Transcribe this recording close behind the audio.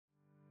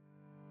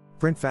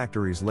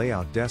PrintFactory's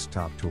Layout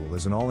Desktop tool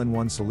is an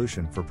all-in-one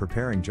solution for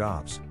preparing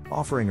jobs,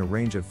 offering a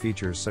range of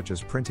features such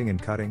as printing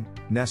and cutting,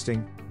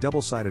 nesting,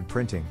 double-sided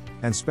printing,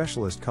 and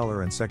specialist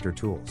color and sector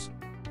tools.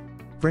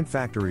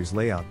 PrintFactory's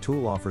Layout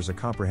tool offers a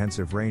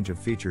comprehensive range of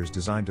features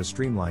designed to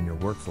streamline your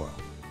workflow.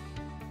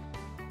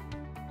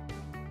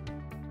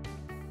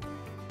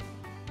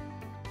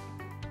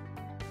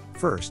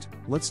 First,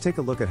 let's take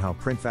a look at how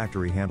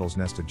PrintFactory handles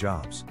nested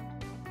jobs.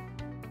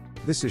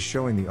 This is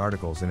showing the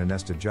articles in a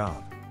nested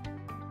job.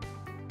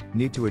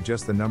 Need to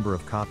adjust the number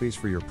of copies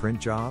for your print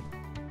job?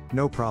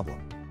 No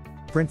problem.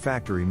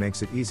 PrintFactory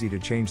makes it easy to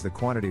change the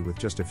quantity with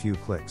just a few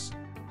clicks.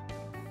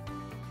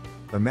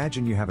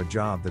 Imagine you have a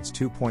job that's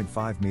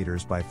 2.5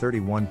 meters by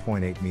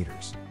 31.8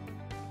 meters.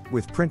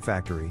 With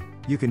PrintFactory,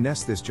 you can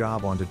nest this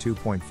job onto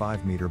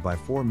 2.5 meter by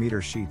 4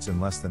 meter sheets in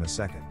less than a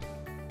second.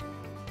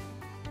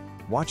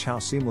 Watch how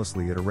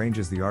seamlessly it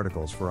arranges the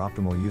articles for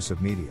optimal use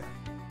of media.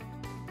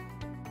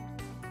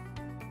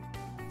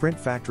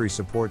 PrintFactory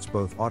supports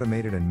both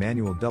automated and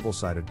manual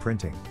double-sided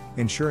printing,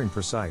 ensuring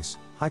precise,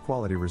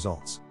 high-quality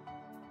results.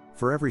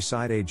 For every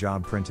side A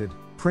job printed,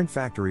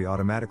 PrintFactory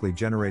automatically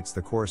generates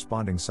the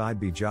corresponding side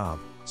B job,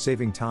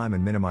 saving time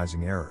and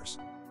minimizing errors.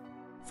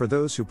 For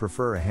those who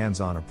prefer a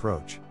hands-on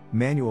approach,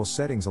 manual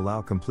settings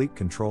allow complete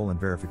control and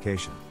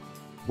verification.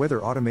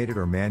 Whether automated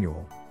or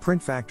manual,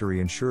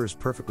 PrintFactory ensures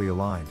perfectly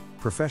aligned,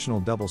 professional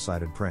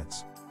double-sided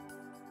prints.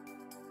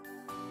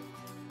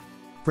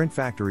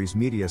 PrintFactory's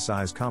Media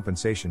Size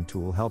Compensation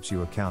tool helps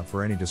you account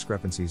for any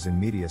discrepancies in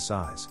media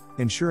size,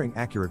 ensuring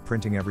accurate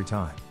printing every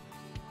time.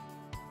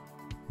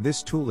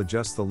 This tool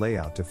adjusts the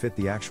layout to fit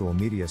the actual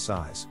media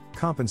size,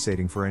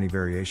 compensating for any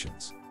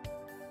variations.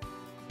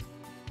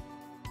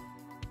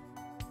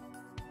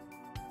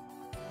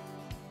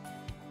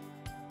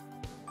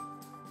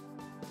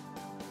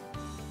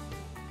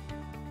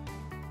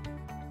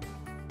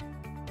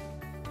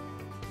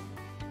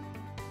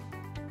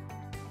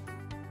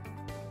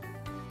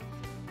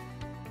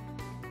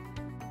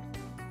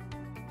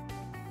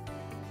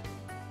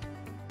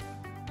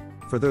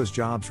 For those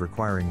jobs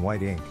requiring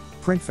white ink,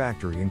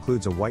 PrintFactory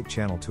includes a white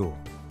channel tool.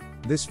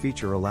 This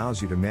feature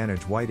allows you to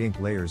manage white ink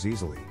layers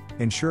easily,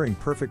 ensuring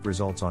perfect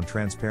results on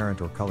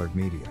transparent or colored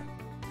media.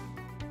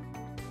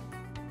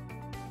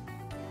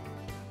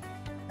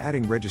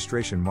 Adding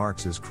registration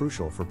marks is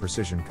crucial for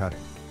precision cutting.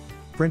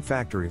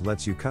 PrintFactory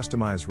lets you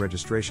customize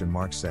registration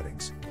mark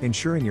settings,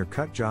 ensuring your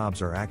cut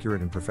jobs are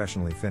accurate and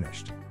professionally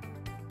finished.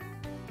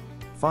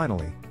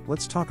 Finally,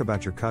 let's talk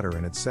about your cutter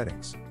and its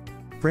settings.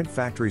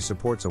 PrintFactory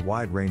supports a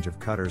wide range of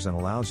cutters and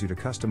allows you to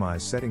customize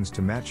settings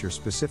to match your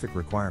specific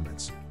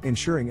requirements,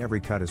 ensuring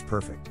every cut is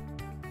perfect.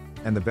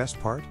 And the best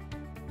part?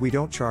 We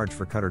don't charge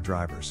for cutter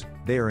drivers,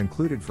 they are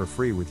included for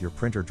free with your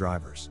printer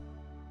drivers.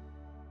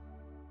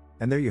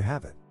 And there you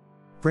have it.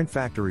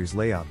 PrintFactory's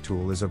Layout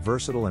tool is a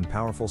versatile and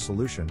powerful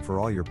solution for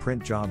all your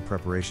print job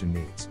preparation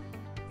needs.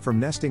 From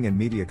nesting and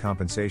media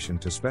compensation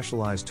to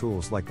specialized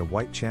tools like the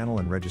white channel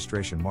and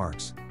registration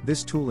marks,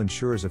 this tool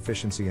ensures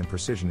efficiency and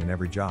precision in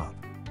every job.